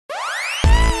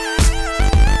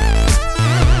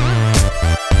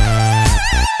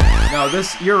No,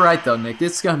 you're right though, Nick.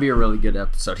 This is gonna be a really good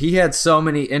episode. He had so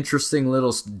many interesting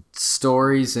little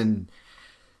stories and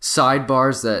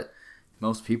sidebars that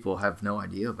most people have no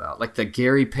idea about, like the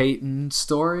Gary Payton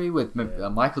story with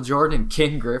Michael Jordan and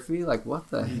Ken Griffey. Like,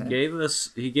 what the heck?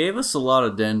 He gave us a lot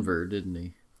of Denver, didn't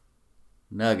he?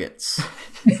 Nuggets.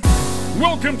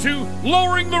 Welcome to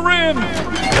Lowering the Rim.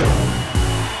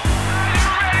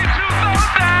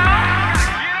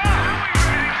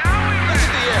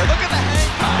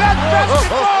 That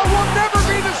basketball will never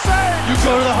be the same. You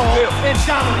go to the hole and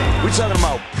dominate. We're talking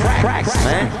about practice,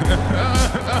 man.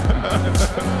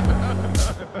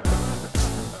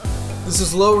 This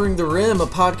is Lowering the Rim, a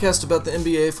podcast about the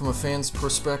NBA from a fan's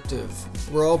perspective.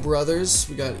 We're all brothers.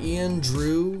 We got Ian,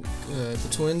 Drew, the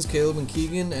twins, Caleb and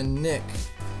Keegan, and Nick.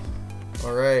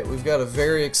 Alright, we've got a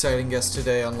very exciting guest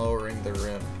today on Lowering the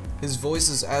Rim. His voice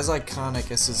is as iconic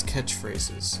as his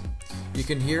catchphrases. You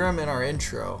can hear him in our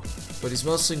intro, but he's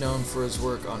mostly known for his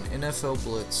work on NFL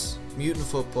Blitz, Mutant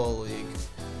Football League,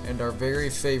 and our very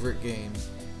favorite game,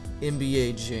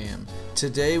 NBA Jam.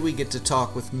 Today we get to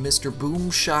talk with Mr. Boom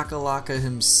Shakalaka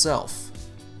himself,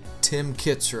 Tim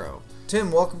Kitzrow.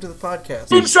 Tim, welcome to the podcast.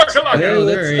 Boom Shakalaka! Hey,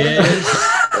 there he is.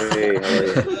 Hey, how are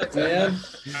you? Man.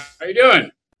 How you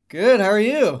doing? Good, how are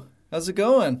you? How's it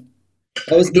going?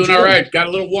 Doing all right. Got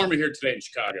a little warmer here today in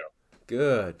Chicago.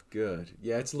 Good.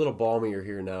 Yeah, it's a little balmier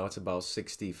here now. It's about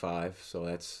 65, so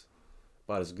that's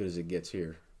about as good as it gets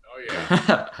here. Oh,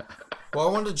 yeah. Well,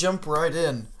 I wanted to jump right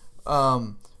in.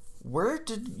 Where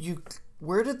did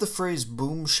the phrase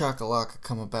 "boom shakalaka"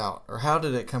 come about, or how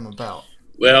did it come about?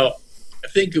 Well, I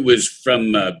think it was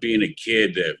from being a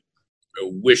kid, a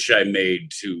wish I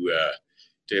made to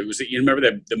it was, you remember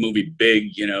the movie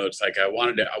Big? You know, it's like I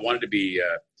wanted to be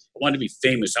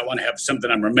famous. I want to have something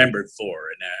I'm remembered for.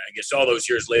 And I guess all those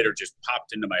years later just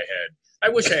popped into my head. I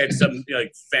wish I had some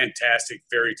like fantastic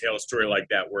fairy tale story like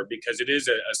that, because it is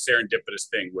a serendipitous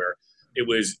thing where it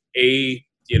was a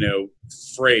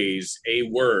phrase, a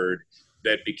word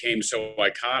that became so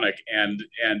iconic. And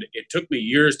it took me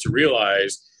years to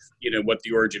realize, what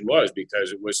the origin was,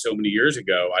 because it was so many years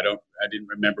ago. I didn't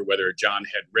remember whether John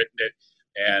had written it.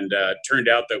 And it turned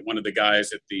out that one of the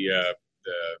guys at the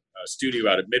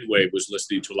studio out at Midway was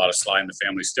listening to a lot of Sly and the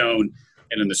Family Stone,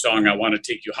 and in the song "I Want to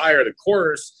Take You Higher," the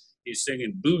chorus, he's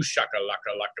singing "Boo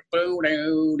shakalaka laka boo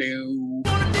doo doo."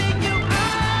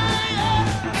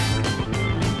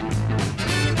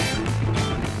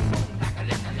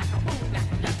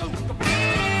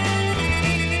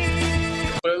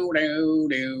 Boo doo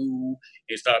doo.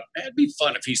 He thought it'd be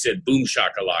fun if he said "boom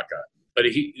shakalaka," but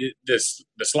the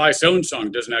Sly Stone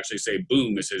song doesn't actually say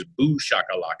 "boom"; it says "boo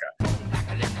shakalaka."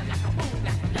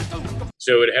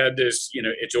 So it had this,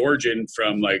 its origin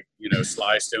from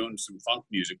Sly Stone, some funk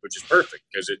music, which is perfect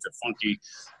because it's a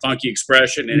funky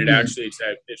expression, and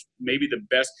it's maybe the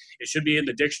best. It should be in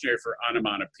the dictionary for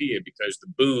onomatopoeia, because the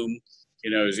boom,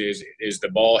 is the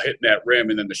ball hitting that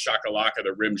rim, and then the shakalaka,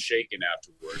 the rim shaking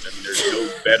afterwards. I mean, there's no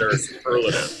better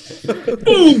superlative.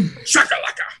 Boom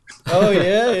shakalaka. Oh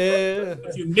yeah.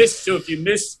 If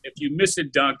you miss a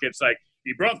dunk, it's like,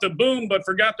 he brought the boom, but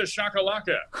forgot the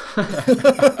shakalaka.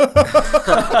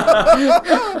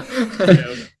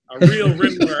 A real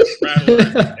rim rattler.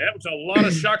 That was a lot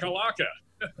of shakalaka.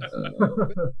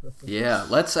 Yeah,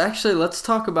 let's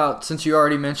talk about, since you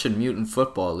already mentioned Mutant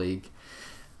Football League.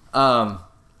 What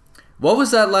was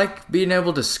that like, being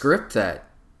able to script that?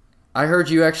 I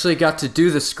heard you actually got to do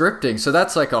the scripting, so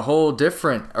that's like a whole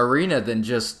different arena than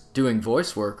just doing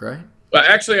voice work, right? Well,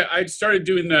 actually, I started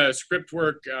doing the script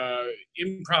work,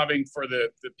 improvising for the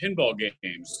pinball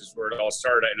games is where it all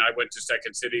started. And I went to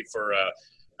Second City for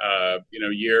a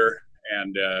year,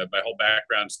 and my whole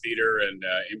background's theater and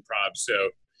improv. So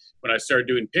when I started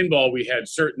doing pinball, we had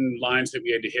certain lines that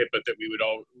we had to hit, but that we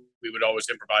would always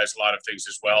improvise a lot of things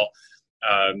as well.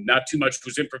 Not too much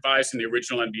was improvised in the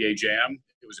original NBA Jam.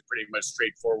 It was a pretty much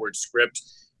straightforward script.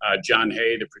 John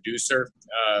Hay, the producer,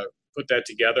 put that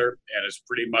together, and it's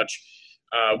pretty much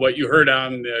what you heard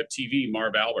on the TV,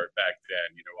 Marv Albert back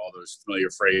then, all those familiar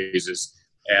phrases.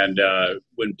 And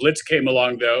when Blitz came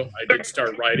along, though, I did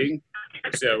start writing.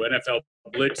 So NFL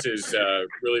Blitz is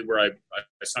really where I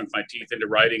sunk my teeth into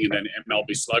writing. And then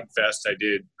MLB Slugfest, I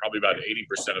did probably about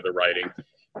 80% of the writing.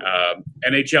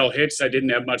 NHL Hits, I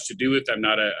didn't have much to do with. I'm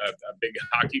not a big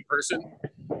hockey person.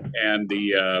 And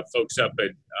the folks up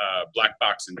at Black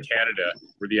Box in Canada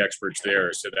were the experts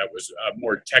there. So that was a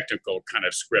more technical kind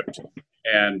of script.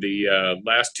 And the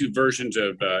last two versions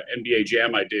of NBA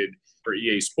Jam I did for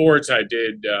EA Sports, I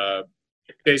did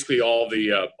basically all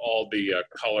the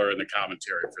color and the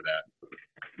commentary for that.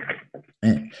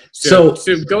 Man. So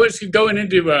going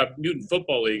into Newton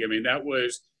Football League, I mean, that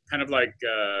was kind of like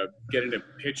getting a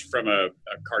pitch from a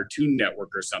Cartoon Network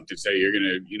or something. Say you're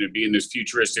going to be in this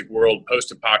futuristic world,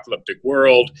 post-apocalyptic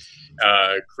world,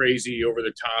 crazy over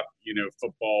the top,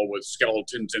 football with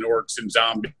skeletons and orcs and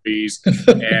zombies,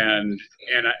 and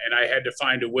I had to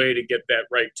find a way to get that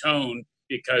right tone,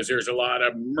 because there's a lot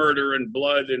of murder and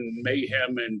blood and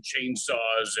mayhem and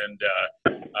chainsaws and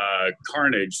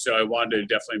carnage. So I wanted to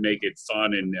definitely make it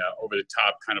fun and over the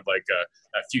top, kind of like a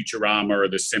Futurama or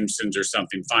The Simpsons or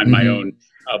something. Find my own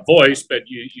voice, but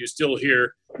you still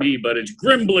hear me, but it's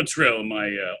Grimblitril,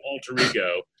 my alter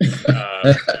ego. And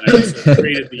I also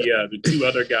created the two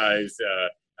other guys,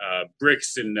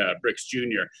 Bricks and Bricks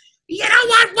Jr. You know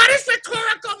what? What does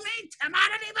rhetorical mean, Tim? I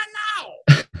don't even know.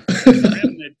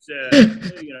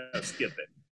 Skip it.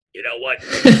 You know what?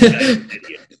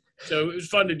 So it was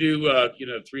fun to do,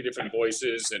 3 different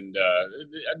voices, and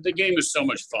the game is so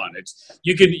much fun.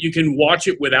 You can watch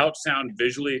it without sound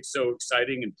visually. It's so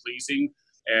exciting and pleasing,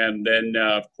 and then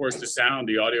of course the sound,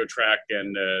 the audio track,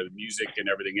 and the music and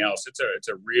everything else. It's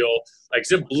a real, like,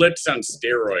 it's a Blitz on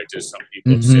steroids, as some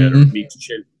people have said, or meets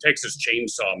Texas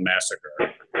Chainsaw Massacre.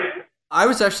 I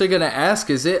was actually going to ask,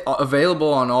 is it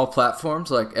available on all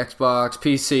platforms like Xbox,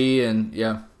 PC, and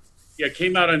yeah? Yeah, it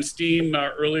came out on Steam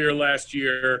earlier last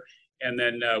year, and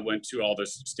then went to all the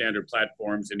standard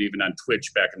platforms and even on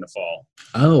Twitch back in the fall.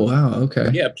 Oh, wow. Okay.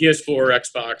 Yeah, PS4,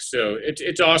 Xbox. So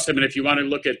it's awesome. And if you want to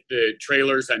look at the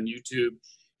trailers on YouTube,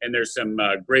 and there's some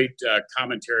great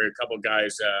commentary, a couple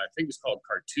guys, I think it's called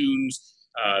Cartoons.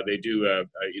 They do a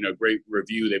great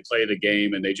review. They play the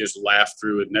game and they just laugh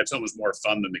through it, and that's almost more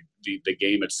fun than the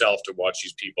game itself, to watch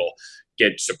these people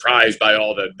get surprised by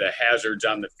all the hazards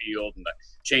on the field and the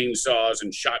chainsaws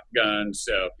and shotguns.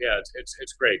 So yeah,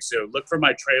 it's great. So look for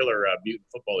my trailer, Mutant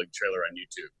Football League trailer on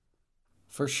YouTube.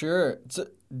 For sure.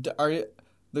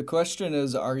 The question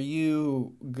is, are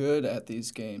you good at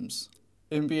these games?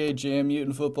 NBA Jam,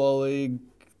 Mutant Football League,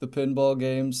 the pinball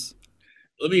games.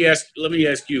 Let me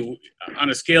ask you, on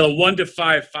a scale of 1 to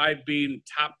 5, 5 being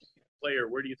top player,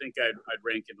 where do you think I'd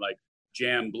rank in, like,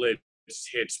 Jam, Blitz,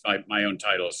 Hits, my own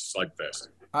titles, Slugfest?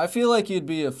 I feel like you'd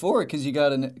be a 4 because you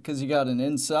got an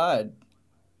inside.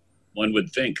 One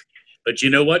would think, but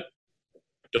you know what?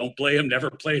 Don't play him.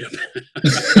 Never played him.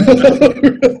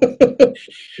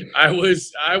 I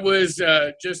was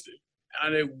just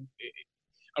on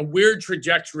a weird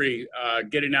trajectory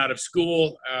getting out of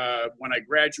school. When I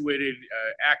graduated,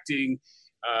 acting,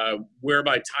 where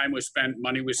my time was spent,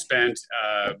 money was spent,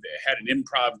 had an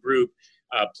improv group,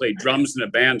 played drums in a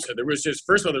band. So there was just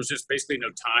basically no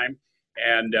time.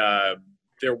 And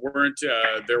there weren't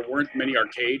many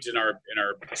arcades in our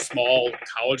small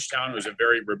college town. It was a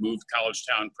very removed college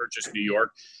town, Purchase, New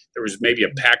York. There was maybe a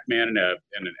Pac-Man and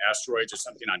an Asteroids or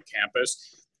something on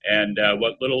campus. And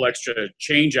what little extra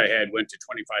change I had went to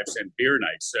 25-cent beer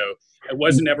nights. So it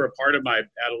wasn't ever a part of my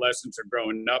adolescence or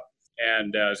growing up.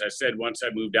 And as I said, once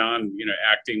I moved on,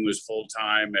 acting was full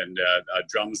time, and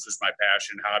drums was my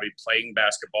passion, hobby. Playing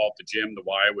basketball at the gym, the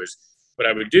Y was what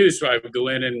I would do. So I would go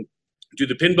in and do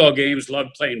the pinball games.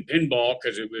 Loved playing pinball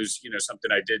because it was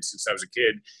something I did since I was a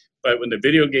kid. But when the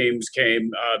video games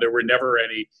came, there were never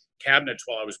any cabinets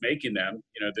while I was making them.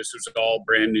 This was all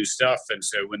brand new stuff. And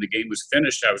so when the game was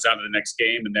finished, I was on to the next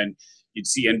game, and then you'd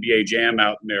see NBA Jam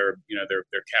out in their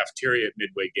cafeteria at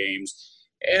midway games.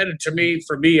 And for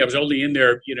me, I was only in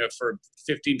there, for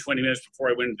 15, 20 minutes before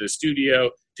I went into the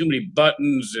studio. Too many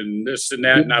buttons and this and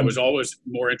that. And I was always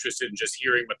more interested in just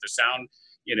hearing what the sound,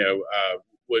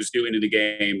 was doing in the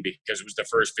game, because it was the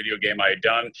first video game I had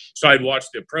done. So I'd watch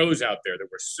the pros out there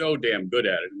that were so damn good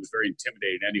at it. It was very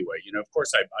intimidating anyway. Of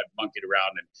course I'd monkeyed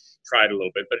around and tried a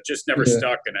little bit, but it just never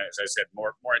stuck. And as I said,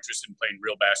 more interested in playing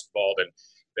real basketball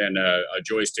than a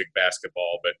joystick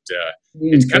basketball. But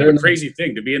it's kind of a crazy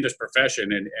thing to be in this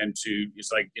profession and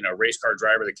it's like, race car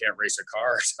driver that can't race a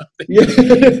car or something.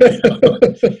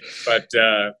 But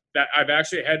I've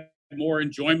actually had more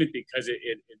enjoyment because it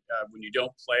when you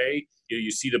don't play,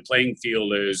 you see the playing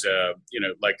field as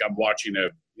like I'm watching a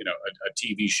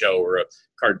TV show or a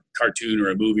cartoon or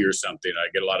a movie or something. I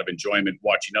get a lot of enjoyment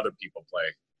watching other people play.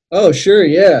 Oh, sure,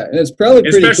 yeah, and it's probably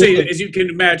pretty especially cool. As you can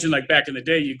imagine, like back in the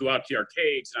day, you go out to the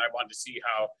arcades, and I wanted to see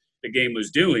how the game was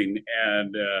doing,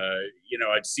 and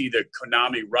I'd see the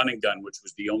Konami Run and Gun, which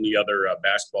was the only other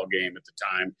basketball game at the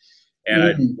time. And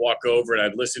I'd walk over and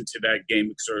I'd listen to that game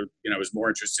because I was more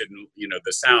interested in,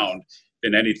 the sound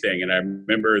than anything. And I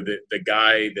remember the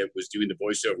guy that was doing the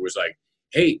voiceover was like,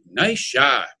 "Hey, nice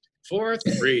shot,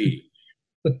 4-3."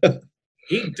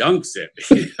 he dunks it.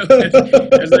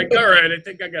 I was like, all right, I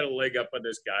think I got a leg up on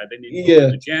this guy. Then you'd go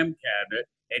to the jam cabinet,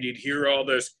 and you'd hear all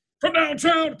this, from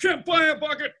downtown, can't buy a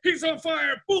bucket, he's on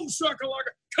fire, boom,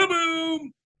 shakalaka,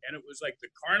 kaboom. And it was like the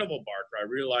carnival barker. I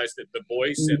realized that the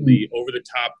voice and the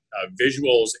over-the-top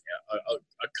visuals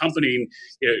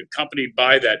accompanied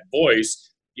by that voice,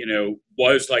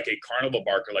 was like a carnival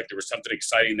barker, like there was something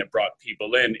exciting that brought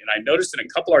people in. And I noticed in a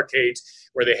couple arcades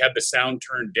where they had the sound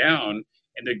turned down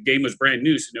and the game was brand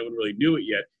new, so no one really knew it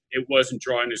yet, it wasn't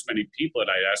drawing as many people. And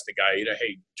I asked the guy,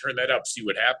 hey, turn that up, see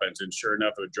what happens. And sure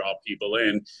enough, it would draw people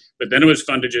in. But then it was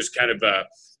fun to just kind of,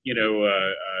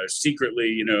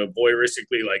 secretly,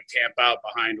 voyeuristically, like camp out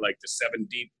behind like the 7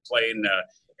 deep playing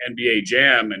NBA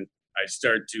Jam. And I'd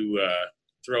start to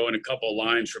throw in a couple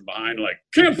lines from behind, like,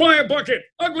 can't buy a bucket,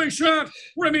 ugly shot,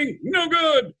 rimming, no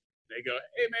good. They go,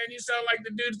 hey, man, you sound like the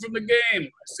dude from the game.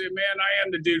 I say, man, I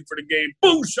am the dude for the game.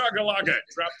 Boom, shakalaka.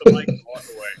 Drop the mic and walk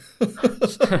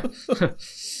away.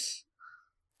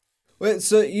 Wait,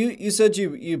 so you said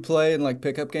you play in like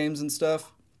pickup games and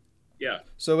stuff? Yeah.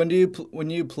 So when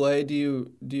you play, do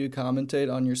you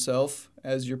commentate on yourself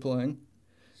as you're playing?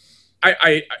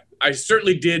 I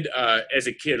certainly did as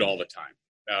a kid all the time.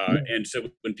 And so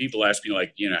when people ask me,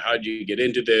 like, how did you get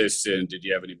into this? And did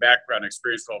you have any background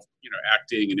experience of,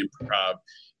 acting and improv?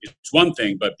 It's one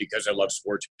thing, but because I love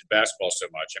sports and basketball so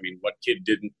much, I mean, what kid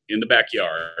didn't in the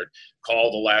backyard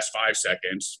call the last 5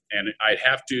 seconds? And I'd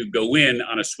have to go in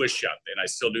on a swish shot. And I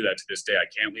still do that to this day. I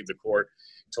can't leave the court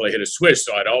until I hit a swish.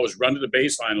 So I'd always run to the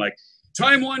baseline, like,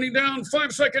 time winding down,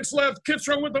 5 seconds left, kids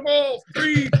throw with the ball,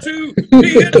 3, 2,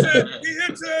 he hits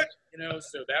it.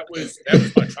 So that was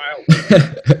my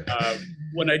childhood.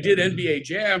 When I did NBA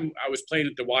Jam, I was playing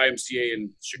at the YMCA in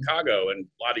Chicago, and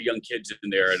a lot of young kids in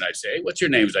there. And I'd say, hey, what's your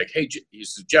name? He's like, hey, he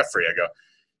says, Jeffrey. I go,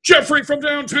 Jeffrey from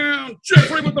downtown,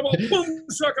 Jeffrey with the ball, boom,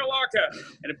 shakalaka.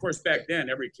 And of course, back then,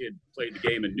 every kid played the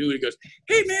game and knew it. He goes,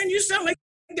 hey, man, you sound like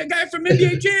the guy from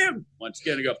NBA Jam. Once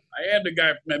again, I go, I am the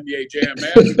guy from NBA Jam,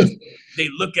 man. They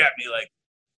look at me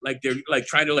like they're like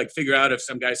trying to like figure out if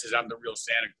some guy says I'm the real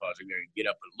Santa Claus, and they get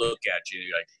up and look at you.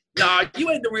 You're like, nah, you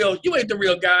ain't the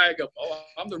real guy. I go, oh,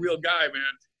 I'm the real guy, man.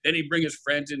 Then he bring his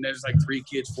friends in. There's like 3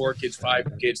 kids, 4 kids,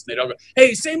 5 kids, and they'd all go,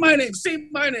 hey, say my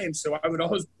name. So I would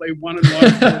always play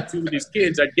one-on-one with 2 of these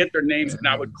kids. I'd get their names and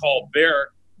I would call their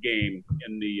game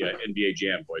in the NBA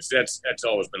Jam voice. That's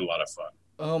always been a lot of fun.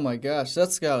 Oh my gosh,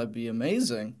 that's gotta be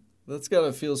amazing. That's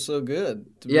gotta feel so good.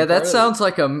 Yeah, that sounds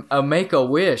like a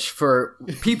make-a-wish for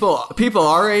people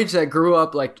our age that grew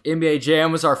up, like NBA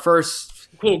Jam was our first.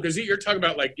 Cool, because you're talking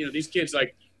about like, these kids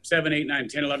like 7, 8, 9,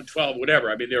 10, 11, 12, whatever.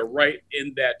 I mean, they're right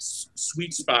in that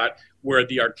sweet spot where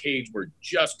the arcades were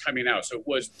just coming out. So it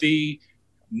was the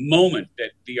moment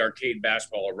that the arcade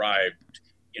basketball arrived.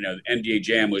 NBA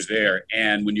Jam was there.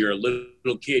 And when you're a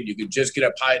little kid, you could just get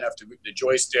up high enough to the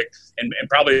joystick. And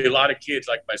probably a lot of kids,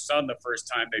 like my son, the first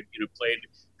time they played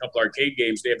a couple arcade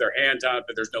games, they have their hands on it,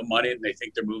 but there's no money, and they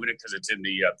think they're moving it because it's in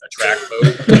the track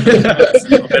mode.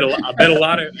 I bet a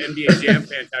lot of NBA Jam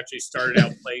fans actually started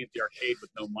out playing at the arcade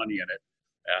with no money in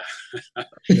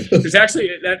it. There's actually,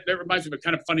 that reminds me of a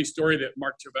kind of funny story that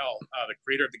Mark Travell, the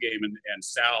creator of the game, and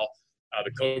Sal,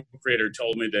 the co-creator,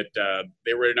 told me that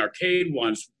they were in an arcade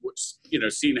once,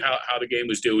 seeing how the game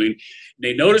was doing. And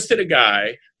they noticed that a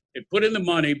guy, they put in the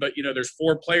money, but, there's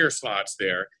 4 player slots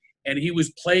there, and he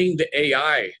was playing the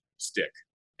AI stick.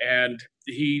 And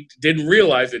he didn't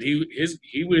realize that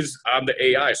he was on the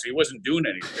AI, so he wasn't doing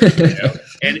anything.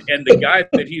 And the guy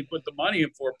that he put the money in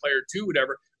for, player 2,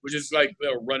 whatever, was just like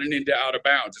running into out of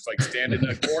bounds, just like standing in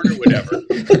the corner, whatever.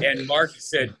 And Mark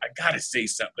said, I got to say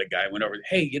something. The guy went over,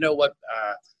 hey, you know what?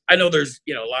 I know there's,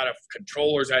 a lot of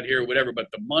controllers out here, whatever, but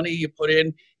the money you put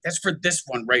in, that's for this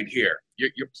one right here.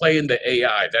 You're playing the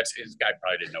AI. That's his guy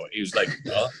probably didn't know it. He was like,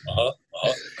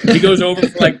 He goes over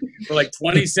for like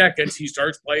 20 seconds. He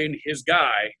starts playing his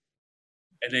guy.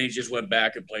 And then he just went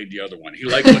back and played the other one. He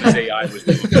liked what his AI was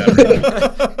doing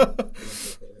better.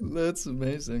 That's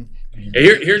amazing.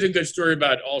 Here's a good story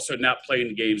about also not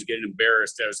playing games, getting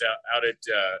embarrassed. I was out at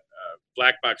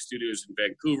Black Box Studios in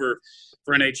Vancouver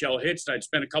for NHL Hits. I'd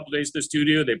spent a couple days in the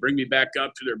studio. They bring me back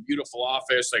up to their beautiful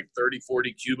office, like 30,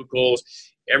 40 cubicles.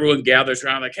 Everyone gathers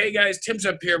around like, hey, guys, Tim's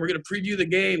up here. We're going to preview the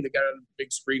game. They got a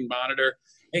big screen monitor.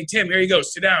 Hey, Tim, here you go.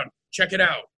 Sit down. Check it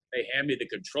out. They hand me the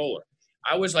controller.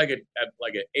 I was like an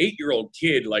 8-year-old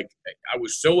kid. Like, I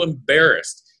was so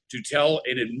embarrassed to tell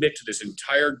and admit to this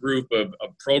entire group of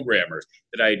programmers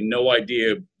that I had no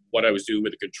idea what I was doing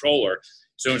with the controller.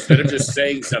 So instead of just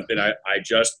saying something, I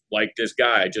just, like this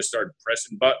guy, I just started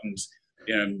pressing buttons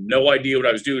and no idea what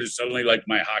I was doing. And suddenly, like,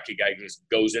 my hockey guy just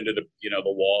goes into the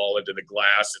wall, into the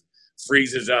glass, and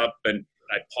freezes up, and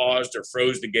I paused or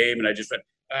froze the game, and I just went,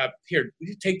 here, will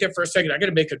you take that for a second? I got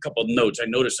to make a couple notes. I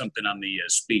noticed something on the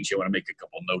speech. I want to make a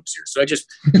couple notes here. So I just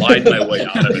lied my way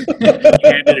out of it,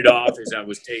 handed it off as I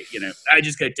was taking, I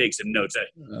just got to take some notes. I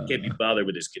can't be bothered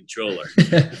with this controller.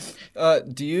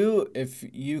 If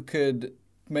you could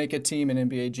make a team in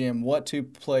NBA Jam, what 2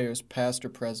 players, past or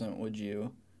present, would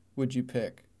you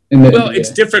pick? Well, it's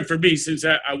different for me since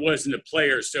I wasn't a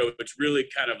player, so it's really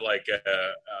kind of like,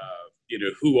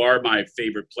 who are my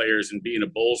favorite players? And being a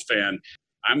Bulls fan,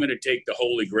 I'm going to take the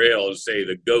Holy Grail and say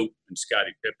the GOAT and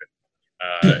Scottie Pippen.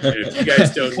 And if you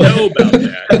guys don't know about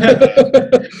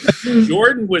that,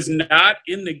 Jordan was not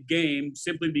in the game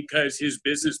simply because his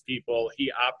business people,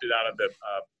 he opted out of the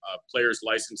players'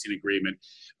 licensing agreement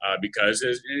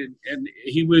and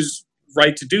he was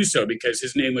right to do so because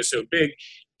his name was so big.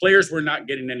 Players were not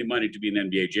getting any money to be an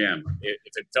NBA Jam.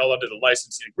 If it fell under the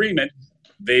licensing agreement,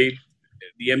 the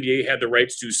NBA had the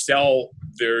rights to sell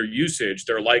their usage,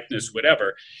 their likeness,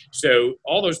 whatever. So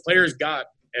all those players got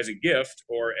as a gift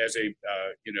or as a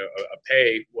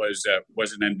pay was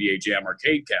an NBA Jam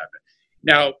arcade cabinet.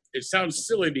 Now it sounds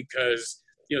silly because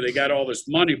they got all this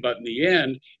money, but in the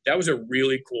end, that was a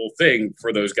really cool thing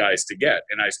for those guys to get.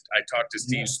 And I talked to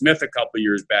Steve Smith a couple of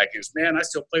years back. He goes, man, I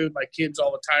still play with my kids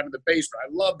all the time in the basement. I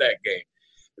love that game.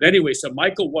 But anyway, so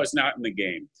Michael was not in the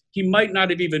game. He might not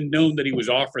have even known that he was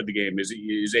offered the game.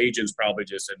 His agents probably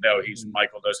just said, no,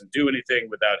 Michael doesn't do anything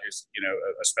without his,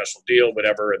 a special deal,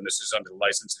 whatever. And this is under the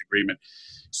licensing agreement.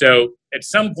 So at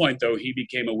some point, though, he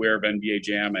became aware of NBA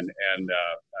Jam and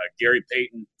Gary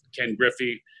Payton, Ken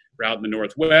Griffey, out in the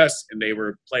Northwest, and they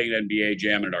were playing NBA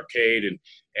Jam in an arcade,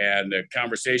 and the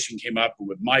conversation came up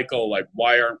with Michael, like,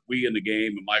 why aren't we in the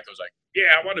game? And Michael's like, yeah,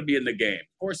 I want to be in the game.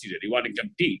 Of course he did. He wanted to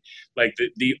compete. Like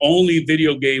the only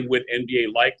video game with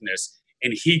NBA likeness,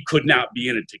 and he could not be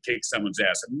in it to kick someone's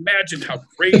ass. Imagine how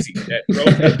crazy that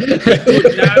He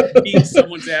could not beat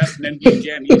someone's ass in NBA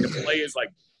Jam. He had to play as like,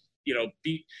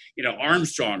 beat,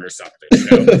 Armstrong or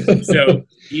something. So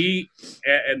he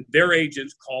and their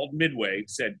agents called Midway,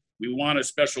 said, we want a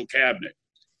special cabinet,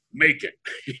 make it.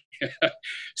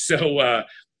 So,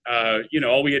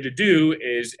 all we had to do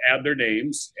is add their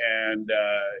names and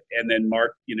then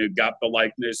Mark, got the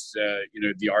likeness,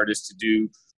 the artist to do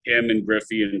him and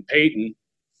Griffey and Peyton.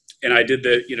 And I did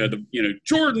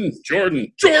Jordan.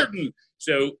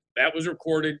 So that was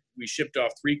recorded. We shipped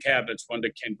off 3 cabinets, one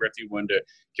to Ken Griffey, one to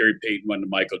Gary Payton, one to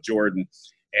Michael Jordan.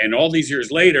 And all these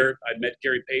years later, I met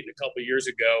Gary Payton a couple of years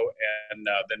ago and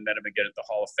then met him again at the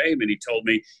Hall of Fame. And he told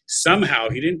me somehow,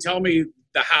 he didn't tell me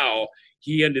the how,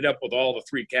 he ended up with all the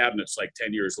 3 cabinets like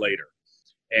 10 years later.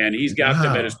 And he's got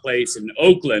them at his place in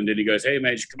Oakland. And he goes, hey,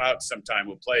 man, you should come out sometime.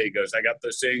 We'll play. He goes, I got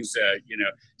those things,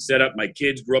 set up. My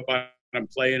kids grew up on them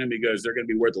playing them. He goes, they're going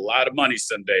to be worth a lot of money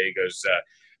someday. He goes,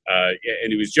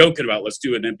 and he was joking about, let's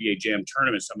do an NBA Jam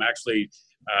tournament. So I'm actually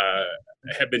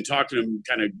have been talking to him,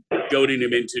 kind of goading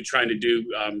him into trying to do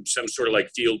some sort of like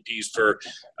field piece for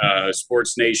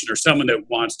Sports Nation or someone that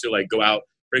wants to like go out,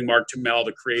 bring Mark Turmel,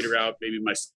 the creator, out, maybe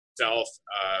myself,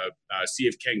 see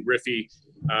if Ken Griffey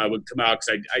would come out,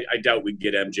 because I doubt we'd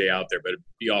get MJ out there, but it'd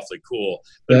be awfully cool.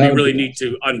 But it'd be really neat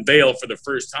to unveil for the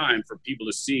first time for people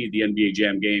to see the NBA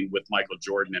Jam game with Michael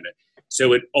Jordan in it.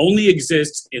 So it only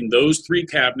exists in those 3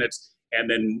 cabinets, and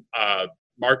then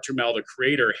Mark Turmel, the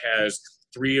creator, has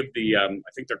 3 of the I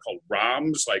think they're called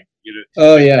ROMs, like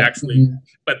actually.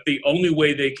 But the only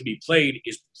way they can be played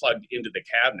is plugged into the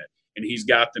cabinet, and he's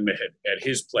got them at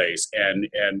his place. And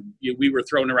we were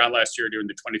throwing around last year during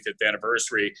the 25th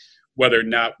anniversary whether or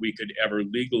not we could ever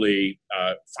legally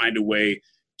find a way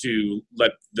to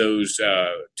let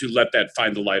that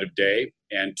find the light of day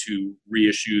and to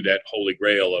reissue that holy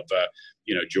grail of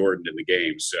Jordan in the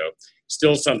game. So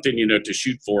still something to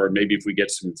shoot for. Maybe if we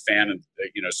get some fan and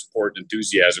support and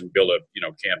enthusiasm, build a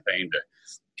campaign to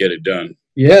get it done.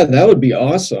 Yeah, that would be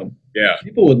awesome. Yeah,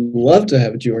 people would love to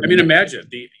have Jordan. I mean, imagine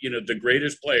the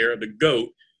greatest player, the GOAT,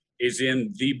 is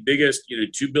in the biggest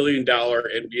 $2 billion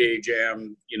NBA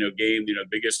Jam game,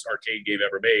 biggest arcade game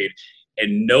ever made,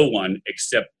 and no one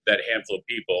except that handful of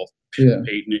people,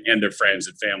 Peyton and their friends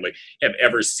and family, have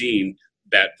ever seen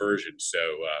that version. So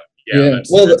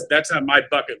that's on my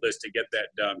bucket list to get that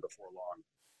done before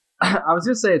long. I was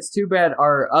gonna say, it's too bad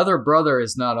our other brother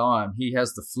is not on. He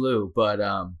has the flu, but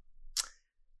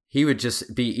he would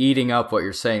just be eating up what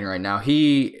you're saying right now.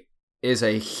 He is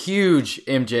a huge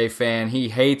MJ fan. He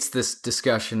hates this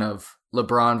discussion of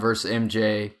LeBron versus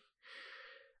MJ.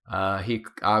 He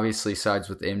obviously sides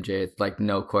with MJ, like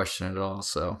no question at all.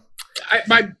 So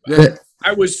I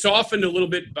was softened a little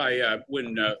bit by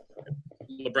when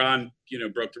LeBron,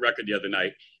 broke the record the other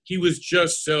night. he was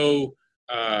just so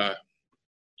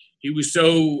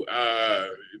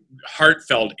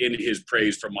heartfelt in his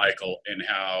praise for Michael, and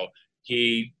how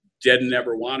he didn't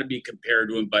ever want to be compared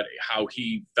to him, but how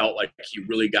he felt like he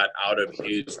really got out of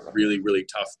his really, really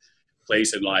tough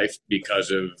place in life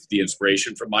because of the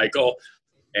inspiration from Michael.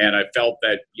 And I felt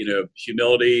that,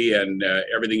 humility and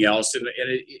everything else. And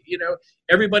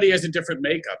everybody has a different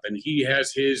makeup, and he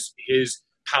has his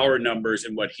power numbers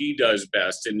and what he does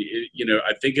best. And,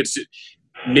 I think it's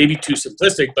maybe too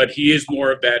simplistic, but he is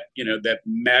more of that, that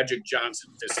Magic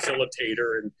Johnson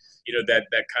facilitator, and,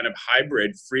 that kind of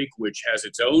hybrid freak, which has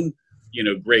its own,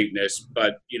 greatness.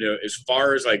 But, as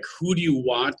far as like, who do you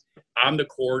want on the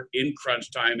court in crunch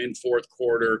time, in fourth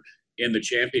quarter, in the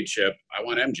championship, I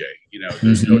want MJ,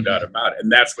 there's no doubt about it.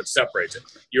 And that's what separates it.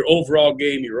 Your overall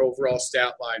game, your overall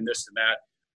stat line, this and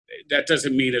that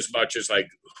doesn't mean as much as like,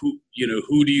 who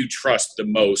do you trust the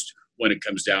most when it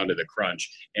comes down to the crunch,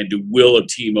 and to will a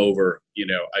team over,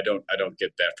 I don't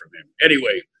get that from him.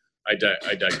 Anyway, I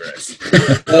digress.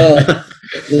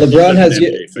 LeBron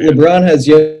has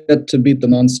yet to beat the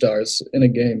Monstars in a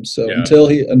game. So until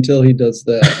he does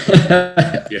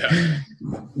that,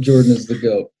 Jordan is the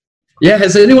GOAT. Yeah,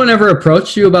 has anyone ever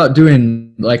approached you about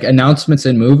doing like announcements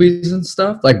in movies and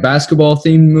stuff, like basketball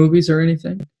themed movies or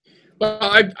anything? Well,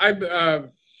 I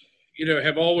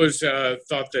have always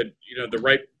thought that the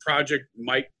right project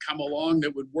might come along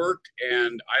that would work,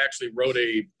 and I actually wrote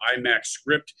a IMAX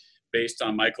script based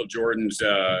on Michael Jordan's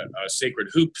Sacred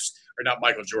Hoops, or not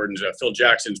Michael Jordan's, Phil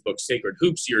Jackson's book Sacred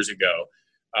Hoops years ago.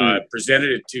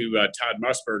 Presented it to Todd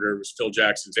Musburger, who was Phil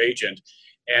Jackson's agent.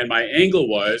 And my angle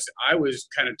was, I was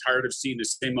kind of tired of seeing the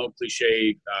same old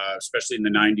cliche, especially in the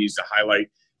 90s, the highlight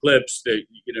clips that,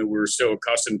 we're so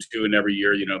accustomed to. And every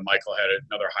year, Michael had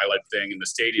another highlight thing in the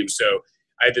stadium. So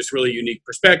I had this really unique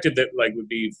perspective that like would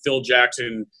be Phil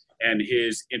Jackson and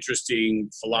his interesting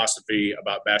philosophy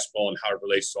about basketball and how it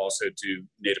relates also to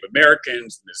Native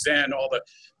Americans and the Zen, all the,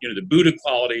 the Buddha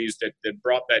qualities that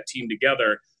brought that team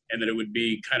together. And that it would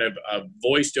be kind of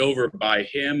voiced over by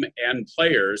him and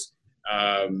players.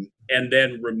 And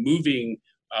then removing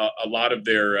a lot of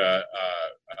their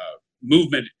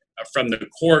movement from the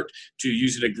court to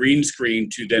using a green screen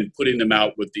to then putting them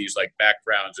out with these like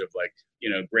backgrounds of like,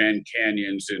 Grand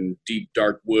Canyons and deep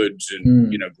dark woods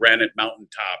and, granite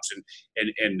mountaintops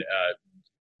and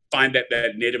find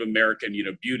that Native American,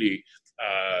 beauty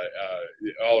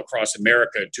all across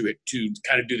America to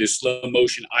kind of do this slow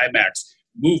motion IMAX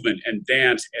movement and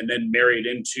dance, and then married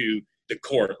into the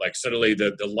court. Like suddenly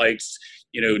the lights,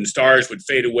 and stars would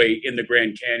fade away in the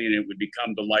Grand Canyon. It would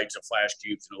become the lights of flash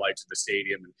cubes and the lights of the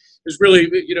stadium. And it was really,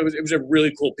 it was a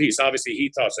really cool piece. Obviously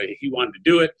he thought so. He wanted to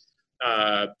do it.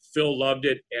 Phil loved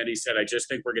it. And he said, I just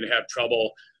think we're going to have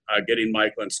trouble getting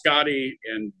Michael and Scotty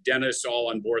and Dennis all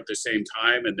on board at the same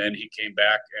time. And then he came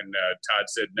back and Todd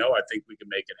said, no, I think we can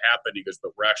make it happen. He goes,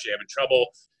 but we're actually having trouble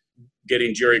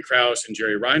getting Jerry Krause and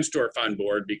Jerry Reinsdorf on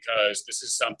board, because this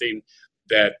is something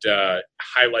that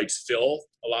highlights Phil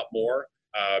a lot more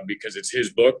because it's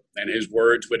his book and his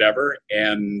words, whatever,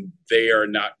 and they are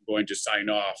not going to sign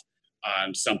off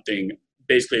on something.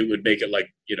 Basically, it would make it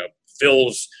like,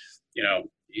 Phil's,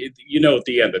 at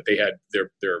the end that they had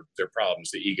their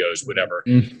problems, the egos, whatever.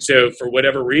 So for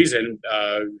whatever reason,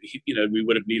 we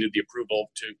would have needed the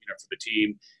approval to, for the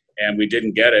team, and we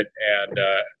didn't get it. And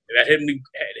that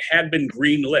had been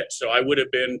green lit. So I would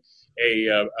have been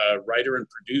a writer and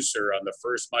producer on the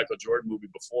first Michael Jordan movie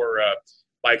before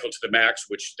Michael to the Max,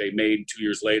 which they made 2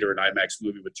 years later, an IMAX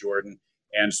movie with Jordan,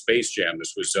 and Space Jam.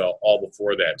 This was all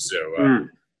before that. So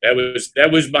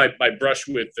that was my brush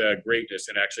with greatness,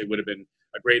 and actually would have been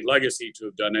a great legacy to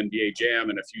have done NBA Jam,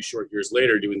 and a few short years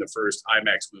later doing the first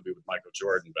IMAX movie with Michael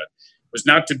Jordan. But it was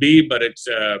not to be, but it's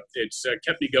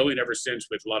kept me going ever since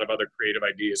with a lot of other creative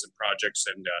ideas and projects.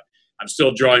 And I'm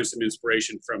still drawing some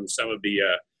inspiration from some of the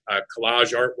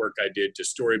collage artwork I did to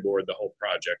storyboard the whole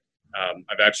project.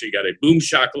 I've actually got a Boom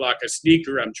Shakalaka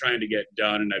sneaker I'm trying to get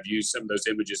done, and I've used some of those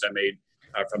images I made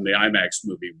from the IMAX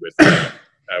movie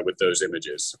with those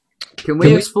images. Can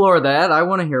we explore that? I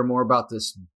want to hear more about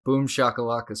this Boom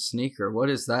Shakalaka sneaker. What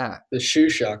is that? The shoe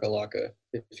shakalaka,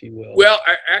 if you will. Well,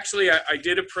 I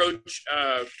did approach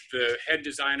the head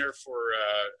designer for,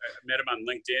 I met him on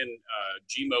LinkedIn,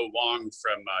 Jimo Wong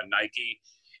from Nike.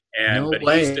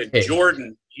 He's the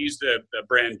Jordan, he's the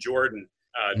brand Jordan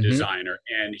designer.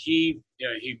 And he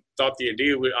thought the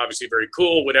idea was obviously very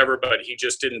cool, whatever, but he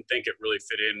just didn't think it really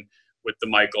fit in with the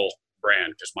Michael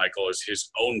brand, because Michael is his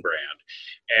own brand.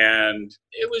 And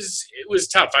it was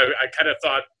tough. I kind of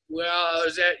thought, Well,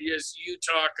 is that just you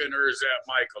talking or is that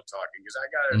Michael talking? Because I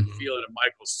got a feeling that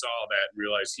Michael saw that and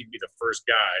realized he'd be the first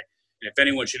guy. And if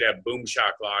anyone should have Boom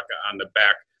Shakalaka on the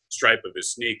back stripe of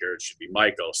his sneaker, it should be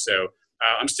Michael. So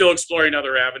I'm still exploring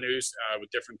other avenues with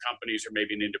different companies or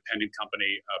maybe an independent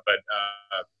company. But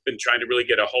I've been trying to really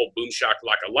get a whole Boom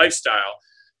Shakalaka lifestyle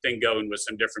thing going with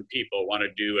some different people. Want to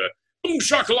do a Boom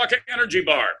Shakalaka energy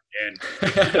bar and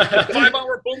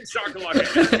 5-hour Boom Shakalaka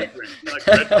energy drink, like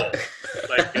Red Bull.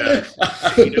 Like,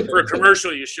 for a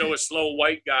commercial, you show a slow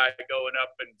white guy going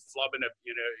up and flubbing it,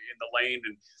 in the lane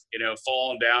and,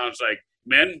 falling down. It's like,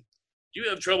 men, do you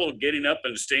have trouble getting up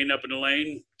and staying up in the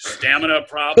lane? Stamina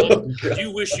problem? Do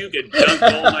you wish you could dunk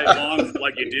all night long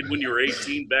like you did when you were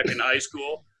 18 back in high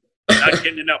school? Not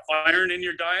getting enough iron in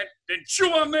your diet? Then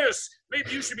chew on this.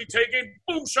 Maybe you should be taking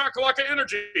Boom Shakalaka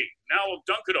Energy. Now we'll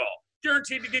dunk it all.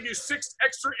 Guaranteed to give you 6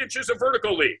 extra inches of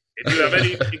vertical leap. If you have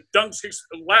any dunks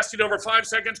lasting over 5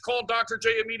 seconds, call Dr.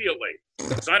 J immediately.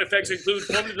 Side effects include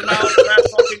foaming the mouth, fast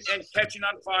talking, and catching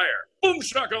on fire. Boom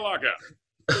Shakalaka.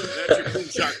 That's your Boom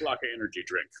Shakalaka energy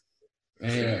drink.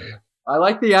 Man. I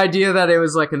like the idea that it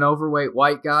was like an overweight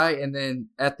white guy, and then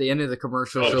at the end of the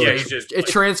commercial, it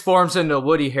transforms into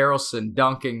Woody Harrelson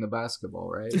dunking the basketball,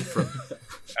 right? As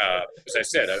I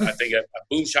said, I think a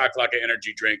Boom Shakalaka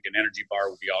energy drink, an energy bar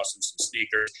would be awesome, some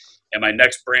sneakers. And my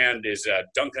next brand is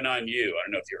Dunkin' on You. I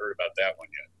don't know if you heard about that one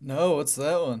yet. No, what's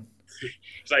that one?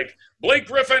 It's like, Blake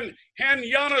Griffin hand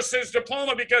Giannis his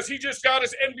diploma because he just got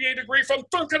his NBA degree from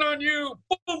Dunkin' on You.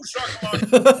 Boom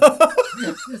Shakalaka.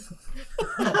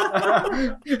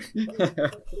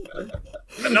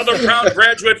 Another proud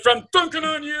graduate from Dunkin'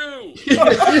 on You.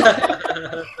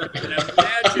 And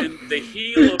imagine the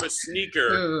heel of a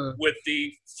sneaker with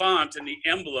the font and the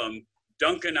emblem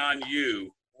Dunkin' on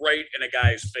You right in a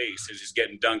guy's face as he's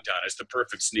getting dunked on. It's the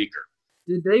perfect sneaker.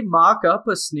 Did they mock up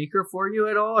a sneaker for you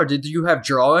at all, or did you have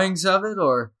drawings of it,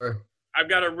 or? I've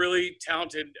got a really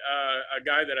talented a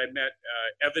guy that I met,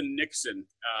 Evan Nixon,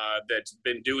 that's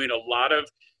been doing a lot of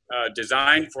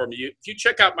design for me. If you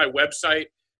check out my website,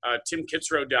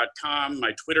 timkitzrow.com,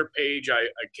 my Twitter page, I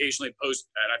occasionally post,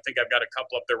 and I think I've got a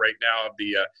couple up there right now of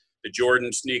the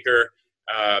Jordan sneaker.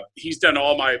 He's done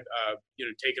all my,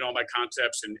 taken all my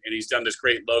concepts, and he's done this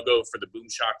great logo for the Boom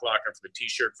Shakalaka, for the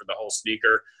T-shirt, for the whole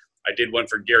sneaker. I did one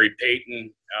for Gary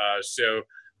Payton. So,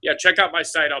 yeah, check out my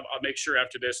site. I'll make sure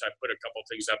after this I put a couple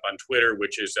things up on Twitter,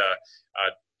 which is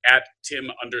at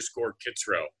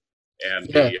Tim_Kitzrow. And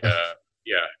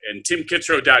and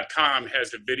TimKitzrow.com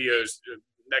has the videos.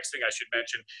 Next thing I should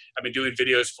mention, I've been doing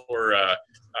videos for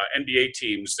NBA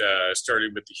teams,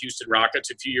 started with the Houston Rockets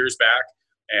a few years back,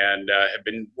 and have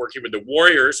been working with the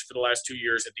Warriors for the last 2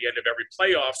 years. At the end of every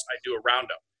playoffs, I do a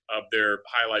roundup of their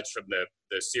highlights from the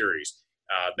series.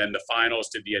 Then the finals,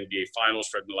 did the NBA finals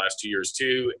for the last 2 years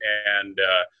too. And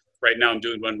right now I'm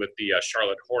doing one with the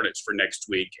Charlotte Hornets for next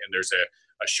week. And there's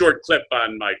a short clip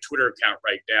on my Twitter account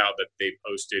right now that they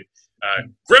posted.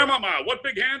 Grandmama, what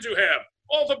big hands you have.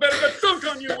 All the better to dunk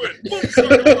on you with. Boom,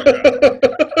 shakalaka.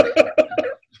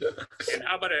 And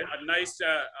how about a nice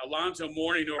Alonzo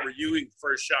Mourning over Ewing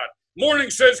first shot. Mourning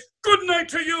says, good night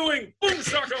to Ewing. Boom,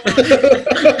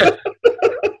 shakalaka.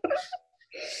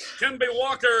 Kembe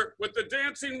Walker with the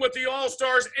Dancing with the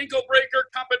All-Stars ankle breaker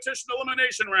competition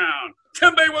elimination round.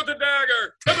 Kembe with the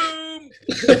dagger. Kaboom!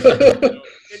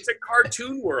 It's a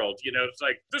cartoon world, It's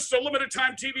like, this is a limited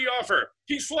time TV offer.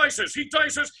 He slices, he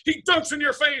dices, he dunks in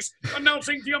your face,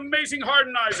 announcing the amazing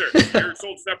Hardenizer. Here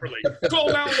sold separately.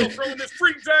 Call now, we'll throw in this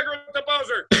free dagger at the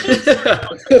buzzer.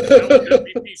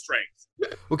 MVP strength.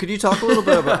 Well, could you talk a little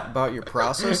bit about your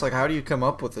process? Like, how do you come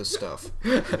up with this stuff?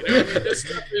 This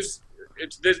stuff is...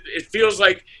 It feels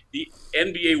like the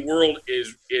NBA world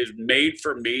is made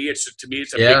for me. To me,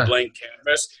 it's a big blank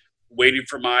canvas waiting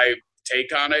for my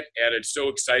take on it. And it's so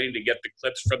exciting to get the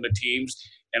clips from the teams.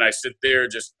 And I sit there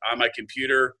just on my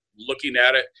computer looking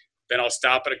at it. Then I'll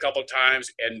stop it a couple of times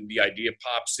and the idea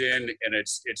pops in. And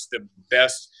it's the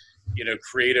best,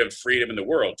 creative freedom in the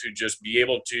world to just be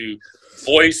able to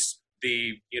voice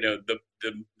the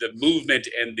movement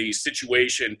and the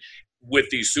situation with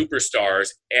these superstars.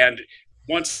 And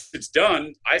once it's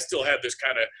done, I still have this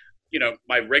kind of,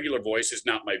 my regular voice is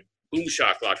not my Boom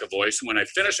Shakalaka voice. And when I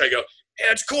finish, I go, hey,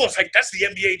 it's cool. It's like, that's the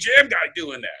NBA Jam guy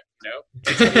doing that,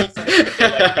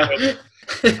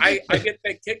 I get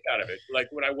that kick out of it. Like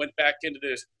when I went back into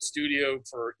the studio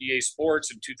for EA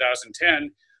Sports in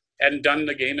 2010, hadn't done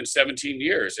the game in 17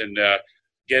 years, and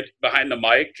get behind the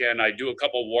mic and I do a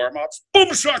couple warm-ups. Boom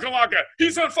Shakalaka,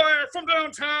 he's on fire from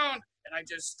downtown. And I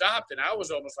just stopped, and I was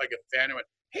almost like a fan. I went,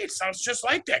 hey, it sounds just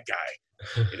like that guy.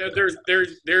 There's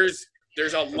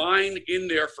there's a line in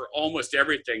there for almost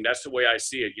everything. That's the way I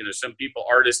see it. Some people,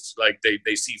 artists, like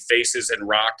they see faces and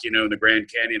rock, in the Grand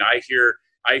Canyon. I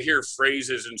hear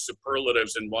phrases and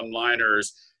superlatives and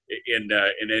one-liners in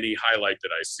any highlight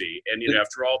that I see. And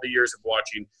after all the years of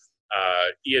watching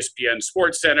ESPN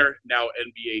Sports Center, now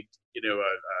NBA,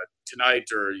 Tonight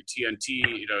or TNT,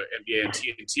 NBA and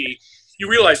TNT, you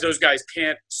realize those guys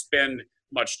can't spend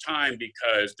much time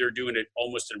because they're doing it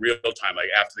almost in real time. Like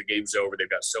after the game's over, they've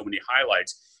got so many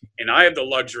highlights. And I have the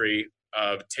luxury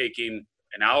of taking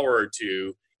an hour or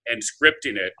two and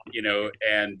scripting it,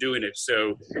 and doing it.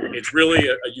 So it's really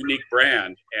a unique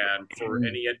brand. And for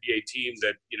any NBA team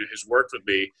that, has worked with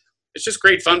me, it's just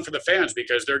great fun for the fans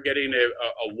because they're getting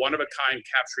a one-of-a-kind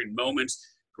capturing moments,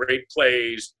 great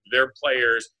plays, their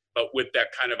players, but with that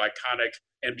kind of iconic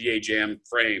NBA Jam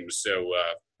frames. So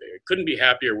couldn't be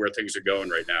happier where things are going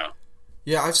right now.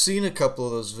 Yeah, I've seen a couple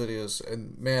of those videos,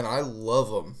 and man, I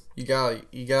love them. You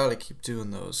gotta keep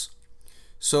doing those.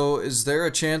 So, is there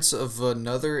a chance of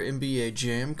another NBA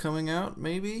Jam coming out?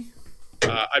 Maybe.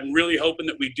 I'm really hoping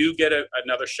that we do get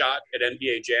another shot at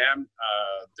NBA Jam.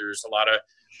 There's a lot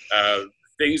of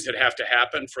things that have to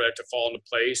happen for that to fall into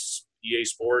place. EA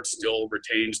Sports still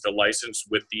retains the license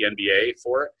with the NBA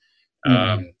for it.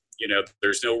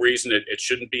 There's no reason it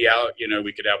shouldn't be out.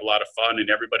 We could have a lot of fun,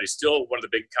 and everybody's still, one of the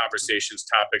big conversations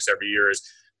topics every year is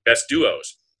best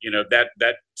duos.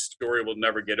 That story will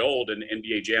never get old, and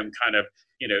NBA Jam kind of,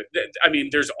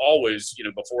 there's always,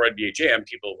 before NBA Jam,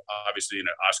 people obviously,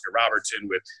 Oscar Robertson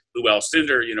with Lou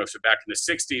Alcindor, so back in the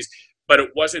 60s, but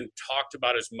it wasn't talked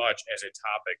about as much as a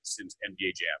topic since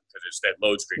NBA Jam, because it's that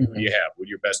load screen. Who do you have? What are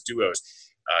your best duos?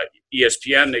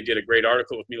 ESPN, they did a great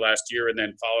article with me last year and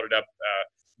then followed it up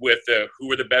with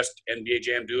who are the best NBA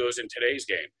Jam duos in today's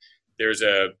game. There's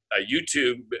a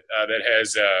YouTube that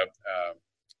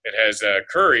has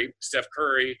Curry, Steph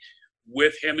Curry,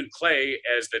 with him and Clay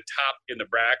as the top in the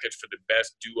brackets for the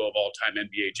best duo of all time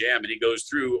NBA Jam. And he goes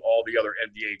through all the other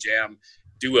NBA Jam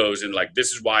duos and like,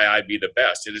 this is why I'd be the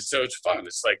best. And it's fun.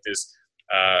 It's like this,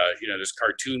 this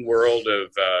cartoon world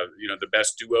of, the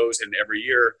best duos in every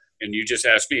year. And you just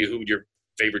asked me who would your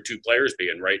favorite two players be.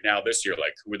 And right now this year,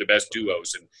 like who are the best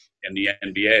duos in the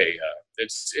NBA?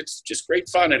 It's just great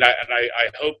fun. And I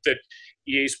hope that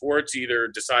EA Sports either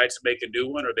decides to make a new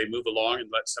one or they move along and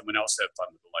let someone else have fun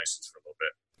with the license for a little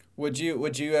bit.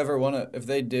 Would you ever want to, if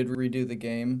they did redo the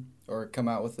game or come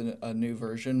out with a new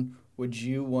version, would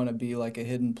you want to be like a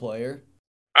hidden player?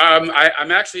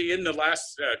 I'm actually in the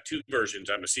last two versions.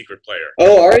 I'm a secret player.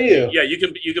 Oh, are you? Yeah, you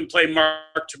can play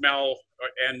Mark Tamel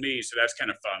and me, so that's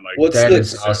kind of fun. Like that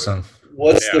is awesome.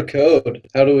 What's the code?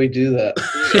 How do we do that?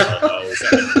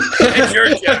 It's your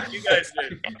job. You guys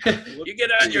do. You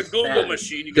get on your Google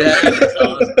machine. You go back to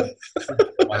the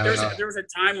code. Wow. There was a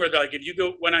time where like if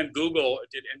you went on Google,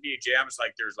 did NBA Jam, it's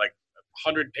like there's like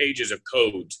 100 pages of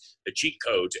codes, the cheat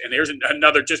codes, and there's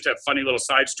another just a funny little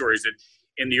side stories that.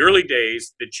 In the early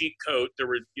days, the cheat code, there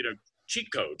were, cheat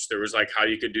codes. There was like how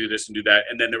you could do this and do that.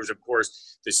 And then there was, of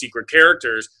course, the secret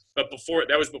characters. But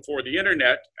that was before the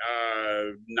internet,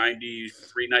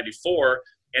 93, 94.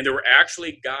 And there were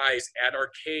actually guys at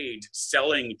arcades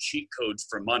selling cheat codes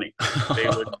for money. They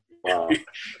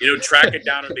would, track it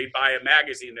down and they'd buy a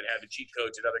magazine that had the cheat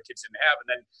codes that other kids didn't have. And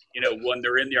then, when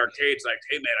they're in the arcades, like,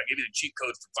 hey, man, I'll give you the cheat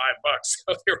codes for $5.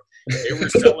 So they were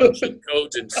selling cheat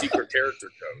codes and secret character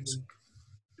codes.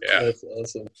 Yeah, that's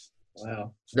awesome.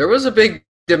 Wow. There was a big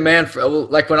demand for,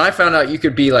 like, when I found out you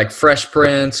could be like Fresh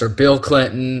Prince or Bill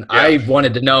Clinton. Yeah. I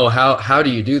wanted to know how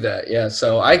do you do that? Yeah,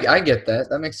 so I get that.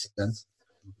 That makes sense.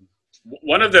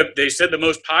 They said the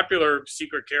most popular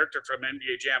secret character from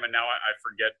NBA Jam, and now I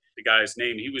forget the guy's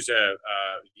name. He was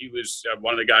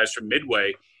one of the guys from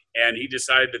Midway, and he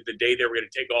decided that the day they were going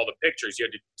to take all the pictures, you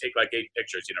had to take like 8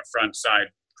 pictures, front, side,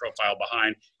 profile,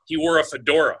 behind. He wore a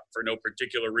fedora for no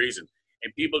particular reason.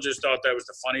 And people just thought that was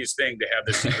the funniest thing to have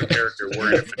this secret character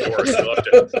wearing a fedora. So you'll have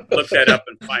to look that up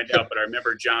and find out. But I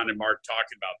remember John and Mark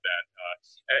talking about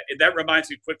that. That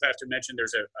reminds me, quickly, I have to mention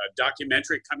there's a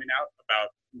documentary coming out about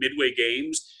Midway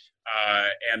Games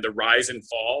and the rise and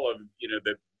fall of,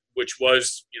 which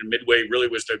was, Midway really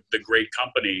was the great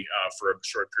company for a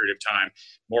short period of time.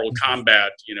 Mortal Kombat,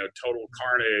 Total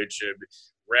Carnage,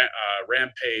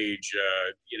 Rampage,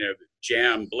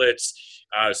 Jam, Blitz.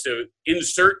 So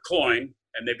Insert Coin,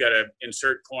 and they've got a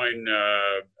Insert Coin.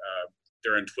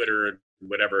 They're on Twitter and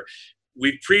whatever.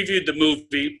 We previewed the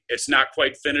movie. It's not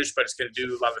quite finished, but it's going to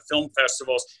do a lot of film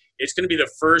festivals. It's going to be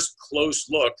the first close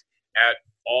look at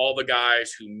all the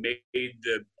guys who made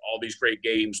all these great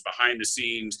games behind the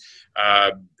scenes.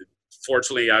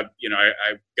 Fortunately, I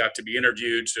got to be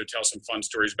interviewed to tell some fun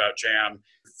stories about Jam.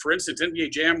 for instance,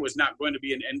 NBA Jam was not going to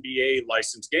be an NBA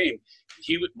licensed game.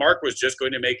 Mark was just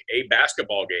going to make a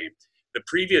basketball game. The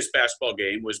previous basketball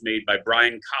game was made by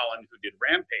Brian Collin, who did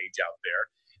Rampage out there,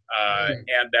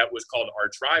 and that was called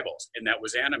Arch Rivals, and that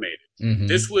was animated. Mm-hmm.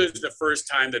 This was the first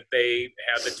time that they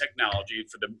had the technology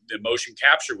for the motion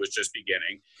capture was just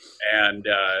beginning, and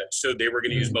so they were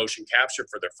going to use motion capture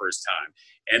for the first time.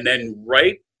 And then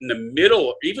right in the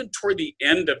middle, even toward the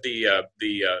end of the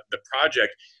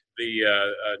project,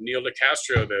 Neil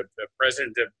DeCastro, the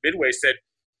president of Midway, said,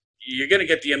 "You're going to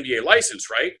get the NBA license,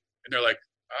 right?" And they're like,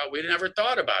 "We never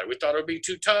thought about it. We thought it would be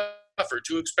too tough or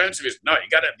too expensive." He said, "No, you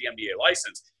got to have the NBA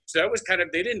license." So that was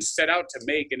they didn't set out to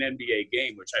make an NBA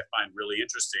game, which I find really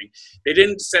interesting. They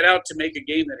didn't set out to make a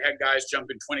game that had guys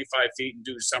jumping 25 feet and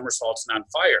do somersaults and on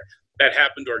fire. That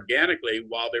happened organically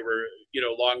while they were,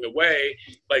 along the way,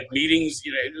 like meetings,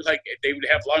 like they would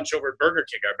have lunch over at Burger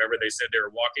King. I remember they said they were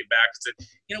walking back and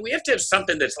said, we have to have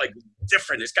something that's like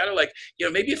different. It's kind of like,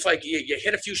 maybe if like you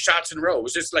hit a few shots in a row, it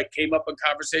was just like came up in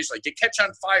conversation, like you catch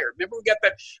on fire. Remember we got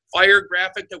that fire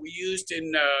graphic that we used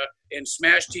in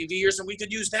Smash TV or something? We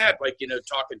could use that, like,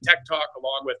 talking tech talk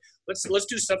along with, let's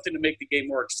do something to make the game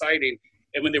more exciting.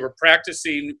 And when they were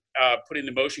practicing putting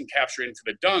the motion capture in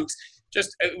for the dunks,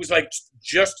 it was like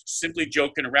just simply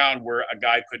joking around where a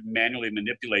guy could manually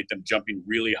manipulate them jumping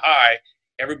really high.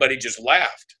 Everybody just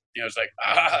laughed. It's like,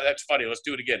 that's funny. Let's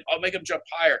do it again. I'll make them jump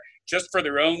higher just for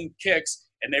their own kicks.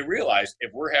 And they realized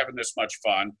if we're having this much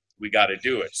fun, we got to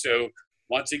do it. So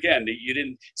once again, you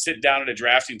didn't sit down at a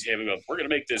drafting table and go, we're going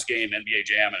to make this game NBA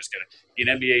Jam, and it's going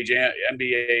to be an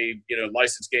NBA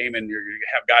licensed game, and you're going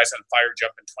to have guys on fire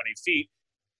jumping 20 feet.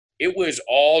 It was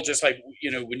all just like,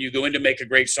 when you go in to make a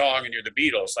great song and you're the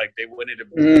Beatles, like they went in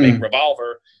to make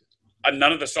Revolver,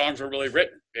 none of the songs were really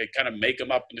written. They kind of make them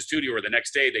up in the studio, or the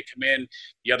next day they come in,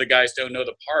 the other guys don't know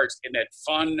the parts. And that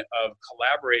fun of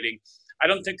collaborating, I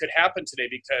don't think could happen today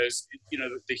because,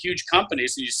 the huge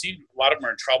companies, and you see a lot of them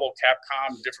are in trouble,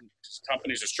 Capcom, different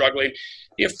companies are struggling.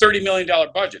 You have $30 million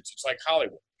budgets. It's like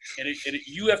Hollywood. And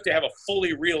you have to have a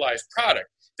fully realized product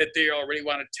that they already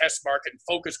want to test market and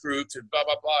focus groups and blah,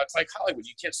 blah, blah. It's like Hollywood.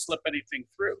 You can't slip anything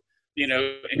through,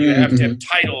 and you have to have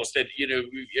titles that,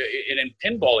 and in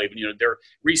pinball even, they're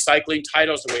recycling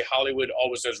titles the way Hollywood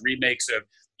always does remakes of,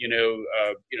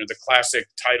 the classic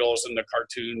titles and the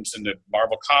cartoons and the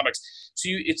Marvel comics. So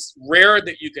it's rare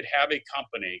that you could have a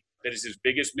company that is as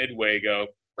big as Midway go,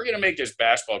 we're going to make this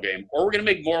basketball game, or we're going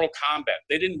to make Mortal Kombat.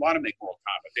 They didn't want to make Mortal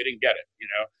Kombat. They didn't get it,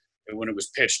 when it was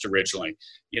pitched originally,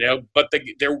 but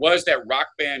there was that rock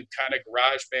band kind of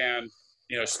garage band,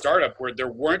 startup where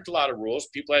there weren't a lot of rules.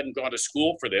 People hadn't gone to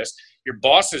school for this. Your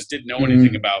bosses didn't know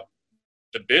anything about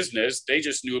the business. They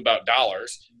just knew about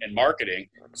dollars and marketing.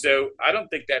 So I don't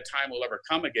think that time will ever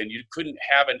come again. You couldn't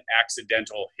have an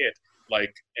accidental hit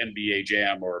like NBA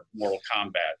Jam or Mortal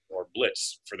Kombat or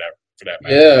Blitz for that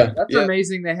matter. Yeah. That's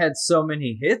amazing they had so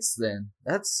many hits then.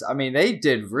 They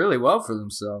did really well for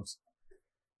themselves.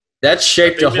 That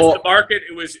shaped the whole market.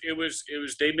 It was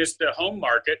they missed the home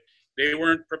market. They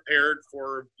weren't prepared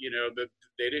for,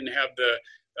 they didn't have the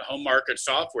home market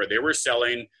software. They were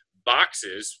selling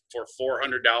boxes for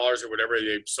 $400 or whatever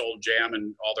they sold Jam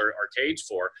and all their arcades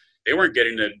for. They weren't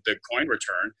getting the coin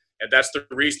return. And that's the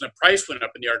reason the price went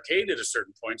up in the arcade at a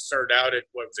certain point. Started out at,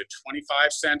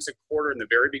 25 cents a quarter in the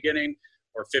very beginning,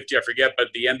 or 50, I forget. But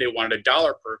at the end, they wanted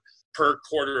 $1 per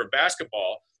quarter of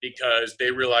basketball, because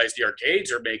they realize the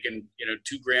arcades are making,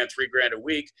 $2,000, $3,000 a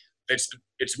week.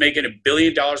 It's making $1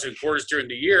 billion in quarters during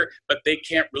the year, but they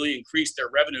can't really increase their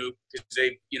revenue because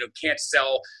they, can't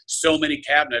sell so many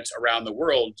cabinets around the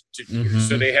world.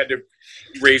 So they had to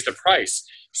raise the price.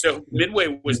 So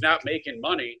Midway was not making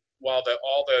money while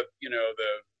all the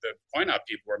coin-op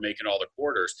people were making all the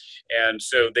quarters. And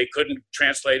so they couldn't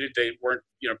translate it. They weren't,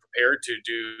 prepared to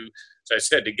do, as I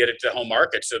said, to get it to home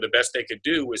market. So the best they could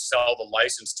do was sell the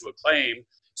license to Acclaim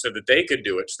so that they could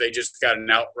do it. So they just got an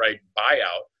outright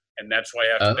buyout. And that's why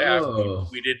after that,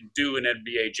 we didn't do an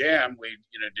NBA Jam. We,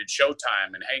 did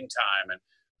Showtime and Hang Time and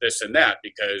this and that,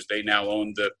 because they now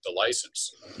own the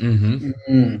license.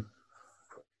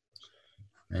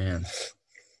 Man.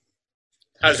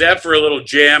 How's that for a little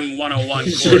Jam 101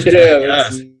 course? Yeah,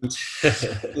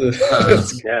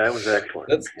 that was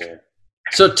excellent.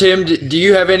 So, Tim, do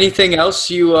you have anything else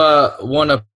you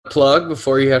want to plug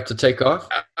before you have to take off?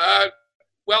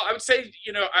 Well, I would say,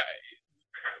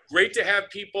 great to have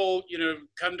people,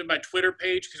 come to my Twitter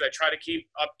page because I try to keep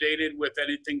updated with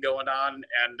anything going on.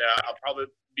 And I'll probably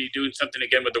be doing something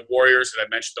again with the Warriors, and I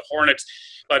mentioned the Hornets.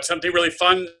 But something really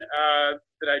fun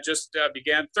that I just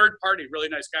began. Third party, really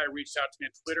nice guy reached out to me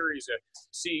on Twitter. He's a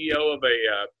CEO of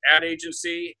a ad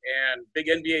agency and big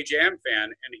NBA Jam fan.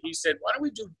 And he said, why don't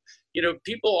we do,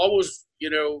 people always,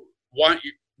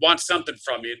 want something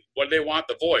from you. What do they want?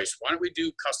 The voice. Why don't we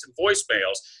do custom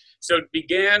voicemails? So it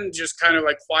began just kind of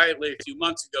like quietly a few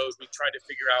months ago as we tried to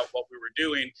figure out what we were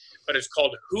doing. But it's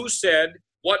called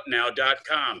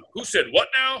WhoSaidWhatNow.com.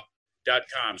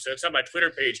 WhoSaidWhatNow.com. So it's on my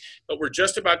Twitter page. But we're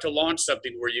just about to launch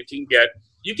something where you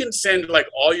can send like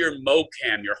all your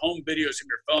mocam, your home videos from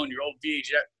your phone, your old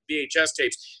VHS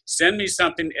tapes. Send me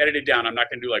something edited down. I'm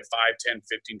not going to do like 5, 10,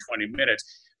 15, 20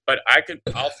 minutes. But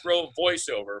I'll throw a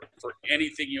voiceover for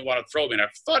anything you want to throw me. And I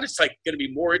thought it's like going to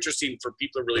be more interesting for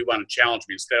people who really want to challenge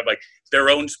me instead of like their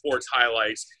own sports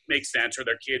highlights make sense, or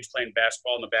their kids playing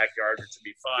basketball in the backyard, which would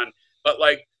be fun. But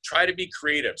like, try to be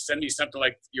creative. Send me something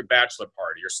like your bachelor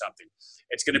party or something.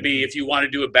 It's going to be, if you want to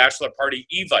do a bachelor party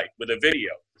Evite with a video,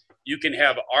 you can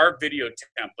have our video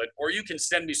template, or you can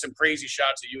send me some crazy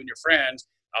shots of you and your friends.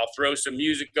 I'll throw some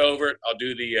music over it. I'll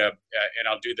do the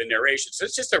narration. So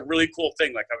it's just a really cool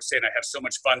thing. Like I was saying, I have so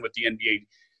much fun with the NBA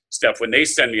stuff when they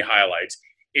send me highlights.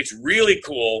 It's really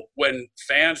cool when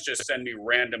fans just send me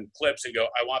random clips and go,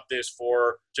 I want this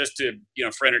for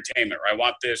entertainment, or I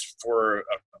want this for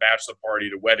a bachelor party,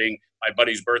 the wedding, my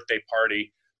buddy's birthday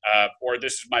party, or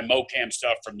this is my mocam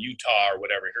stuff from Utah or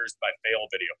whatever. Here's my fail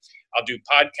video. I'll do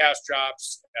podcast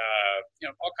drops,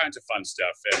 all kinds of fun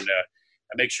stuff. And I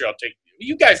make sure I'll take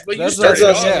you guys. Well, you started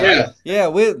off. Yeah.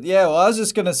 Well, I was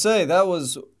just gonna say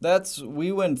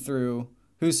we went through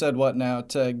Who Said What Now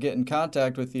to get in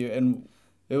contact with you, and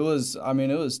it was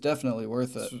definitely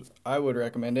worth it. I would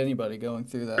recommend anybody going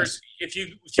through that. If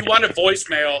you want a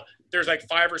voicemail, there's like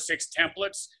 5 or 6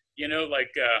 templates.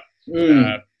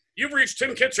 You've reached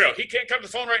Tim Kitzrow. He can't come to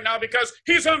the phone right now because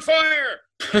he's on fire.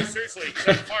 Seriously, he's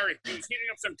on fire. He was heating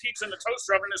up some pizza in the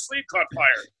toaster oven and his sleeve caught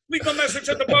fire. Leave a message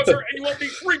at the buzzer and you won't be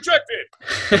rejected.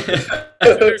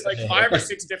 So there's like 5 or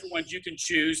 6 different ones you can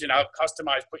choose, and I'll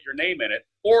customize, put your name in it.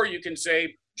 Or you can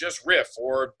say, just riff,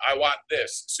 or I want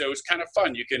this. So it's kind of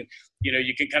fun. You can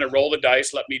kind of roll the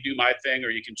dice, let me do my thing, or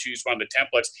you can choose one of the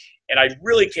templates. And I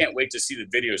really can't wait to see the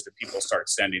videos that people start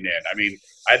sending in. I mean,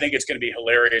 I think it's going to be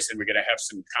hilarious, and we're going to have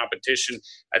some competition,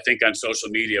 I think, on social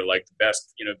media, like the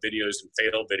best, videos and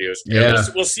fail videos. Yeah.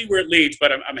 We'll see where it leads,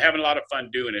 but I'm having a lot of fun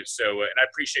doing it. So, and I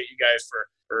appreciate you guys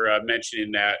for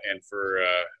mentioning that, and for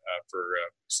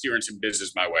steering some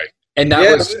business my way. And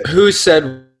that was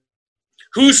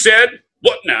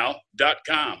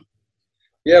WhoSaidWhatNow.com.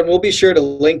 Yeah, and we'll be sure to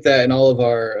link that in all of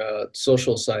our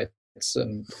social sites.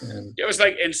 And it was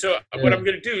like, and so what I'm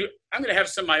going to do, I'm going to have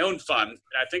some of my own fun. And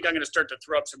I think I'm going to start to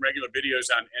throw up some regular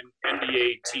videos on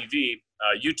NBA TV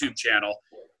YouTube channel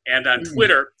and on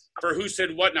Twitter for Who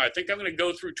Said What Now. I think I'm going to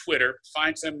go through Twitter,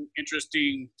 find some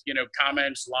interesting,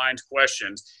 comments, lines,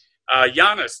 questions.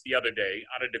 Giannis the other day,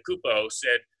 Antetokounmpo,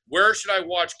 said, "Where should I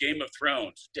watch Game of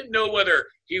Thrones?" Didn't know whether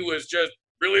he was just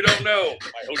really don't know.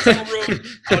 My hotel room.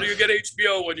 How do you get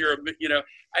HBO when you're,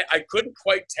 I couldn't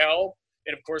quite tell.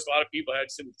 And of course, a lot of people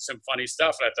had some funny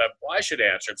stuff. And I thought, well, I should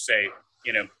answer and say,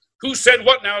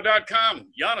 WhoSaidWhatNow.com.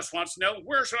 Giannis wants to know,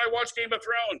 where should I watch Game of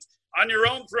Thrones? On your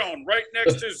own throne, right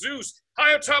next to Zeus,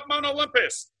 high atop Mount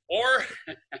Olympus. Or,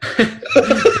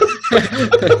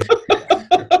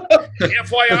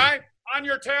 FYI, on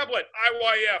your tablet,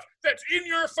 IYF. That's in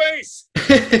your face.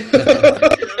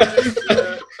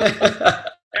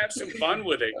 Have some fun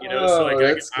with it, So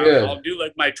I'll do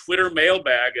like my Twitter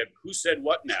mailbag at Who Said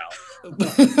What Now.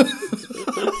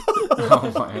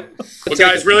 Oh my! Well,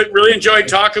 guys, really enjoyed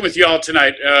talking with you all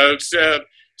tonight.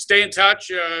 Stay in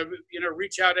touch.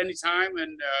 Reach out anytime,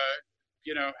 and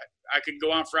I could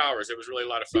go on for hours. It was really a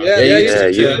lot of fun. Yeah.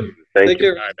 Thank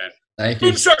you. All right, man. Thank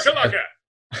you. Boom shakalaka.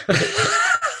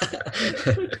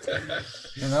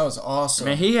 And that was awesome.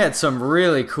 Man, he had some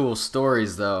really cool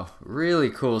stories, though. Really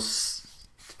cool.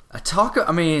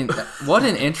 What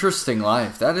an interesting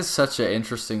life. That is such an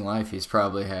interesting life he's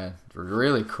probably had.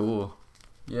 Really cool.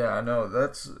 Yeah, I know.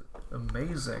 That's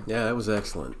amazing. Yeah, that was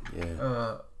excellent.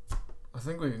 Yeah. I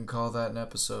think we can call that an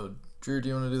episode. Drew, do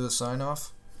you want to do the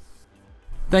sign-off?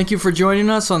 Thank you for joining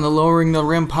us on the Lowering the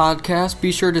Rim podcast.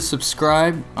 Be sure to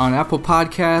subscribe on Apple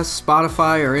Podcasts,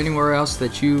 Spotify, or anywhere else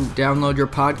that you download your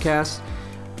podcasts.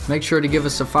 Make sure to give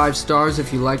us a 5 stars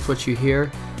if you liked what you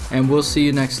hear, and we'll see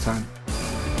you next time.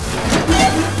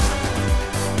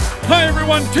 Hi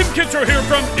everyone, Tim Kitzer here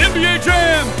from NBA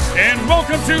Jam, and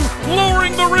welcome to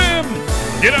Lowering the Rim.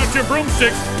 Get out your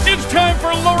broomsticks, it's time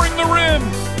for Lowering the Rim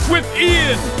with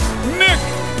Ian, Nick,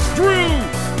 Drew,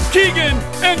 Keegan,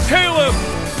 and Caleb.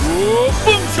 Whoa,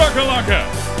 boom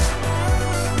shakalaka.